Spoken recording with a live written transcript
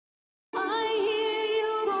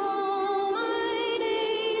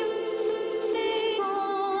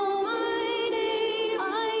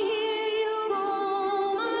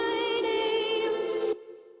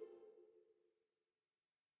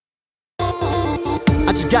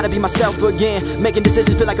I just gotta be myself again. Making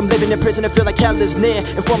decisions, feel like I'm living in prison and feel like hell is near.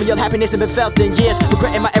 Informing your happiness ain't been felt in years.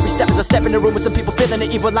 Regretting my every step as I step in the room with some people feeling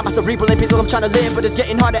it evil. Like my cerebral and peaceful, I'm trying to live, but it's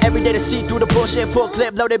getting harder every day to see through the bullshit. Full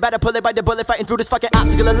clip, loaded, better pull it by the bullet, fighting through this fucking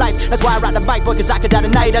obstacle of life. That's why I ride the bike, boy, cause I could die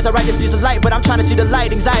tonight as I ride this piece of light. But I'm trying to see the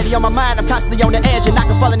light, anxiety on my mind, I'm constantly on the edge and I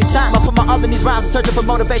can fall anytime. I put my all in these rhymes, I'm searching for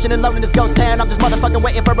motivation and loneliness ghost town. I'm just motherfucking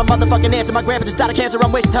waiting for a motherfucking answer. My grandpa just died of cancer,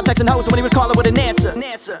 I'm wasting time texting hoes, so when he would call her with an answer.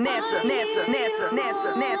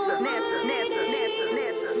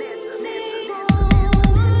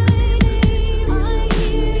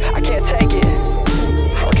 I can't take it.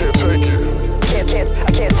 I can't take it.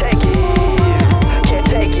 I can't take it. Can't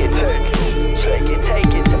take it.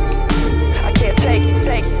 Take it. I can't take it.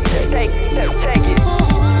 Take it.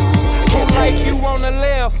 What life you wanna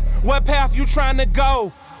live? What path you trying to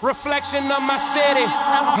go? Reflection of my city,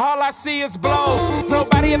 all I see is blow.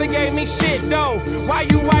 Nobody ever gave me shit though. Why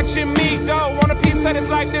you watching me though? Want a piece of this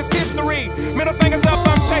like this history? Middle fingers up,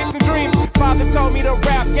 I'm chasing dreams. Father told me the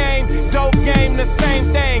rap game, dope game, the same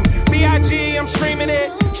thing. B.I.G. I'm streaming it,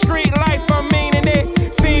 street life I'm meaning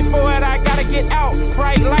it. Fiend for it, I gotta get out.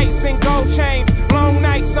 Bright lights and gold chains, long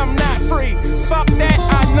nights I'm not free. Fuck that,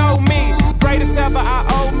 I know me. Greatest ever I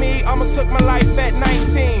owe me. Almost took my life at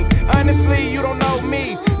 19. Honestly, you don't know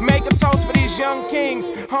me. Make a toast for these young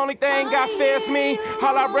kings. Only thing I fear is me.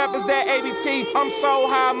 All I rep is that ABT. I'm so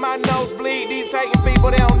high, my nose bleed. These hating people,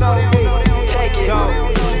 they don't know me. Take it.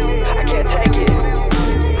 I can't take it.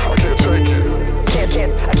 I can't take it.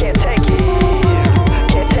 I can't take it.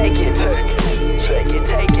 Can't take it.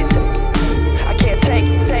 Take it. I can't take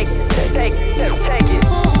it. Take it.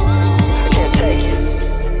 I can't take it.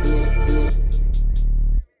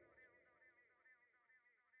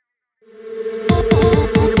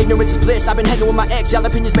 Ignorance is bliss, I've been hanging with my ex, y'all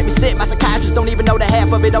opinions make me sick. My psychiatrist don't even know the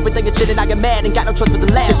half of it, overthinking shit and I get mad and got no trust with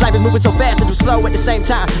the last. This life is moving so fast and too slow at the same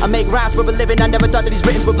time. I make rhymes for a living, I never thought that these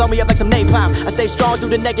writtens would blow me up like some napalm. I stay strong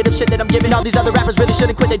through the negative shit that I'm giving. All these other rappers really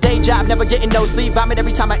shouldn't quit their day job, never getting no sleep. Vomit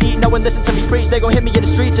every time I eat, no one listen to me preach. They gon' hit me in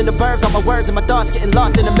the streets and the burbs, all my words and my thoughts getting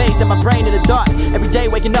lost in a maze and my brain in the dark. Every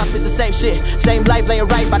day waking up is the same shit, same life laying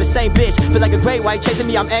right by the same bitch. Feel like a great white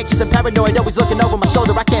chasing me, I'm anxious and paranoid, always looking over my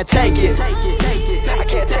shoulder, I can't take it. I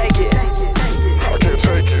can't take it. I can't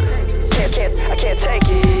take it. I can't take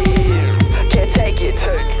it. Can't take it.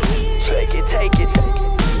 Take it.